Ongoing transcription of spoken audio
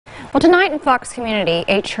Well, tonight in Fox Community,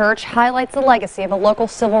 a church highlights the legacy of a local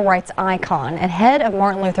civil rights icon ahead of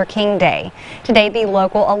Martin Luther King Day. Today, the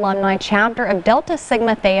local alumni chapter of Delta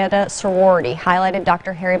Sigma Theta sorority highlighted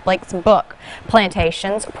Dr. Harry Blake's book,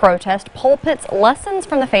 Plantations, Protest, Pulpits, Lessons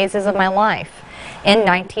from the Phases of My Life. In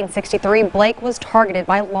 1963, Blake was targeted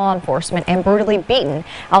by law enforcement and brutally beaten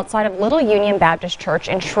outside of Little Union Baptist Church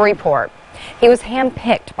in Shreveport. He was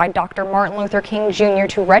handpicked by Dr. Martin Luther King Jr.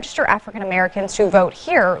 to register African Americans to vote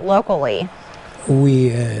here locally. We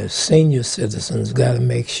as senior citizens got to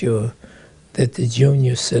make sure that the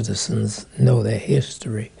junior citizens know their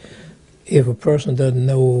history. If a person doesn't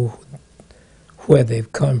know where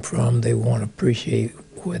they've come from, they won't appreciate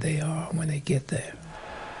where they are when they get there.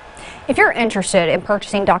 If you're interested in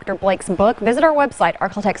purchasing Dr. Blake's book, visit our website,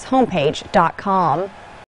 arklatex homepage.com.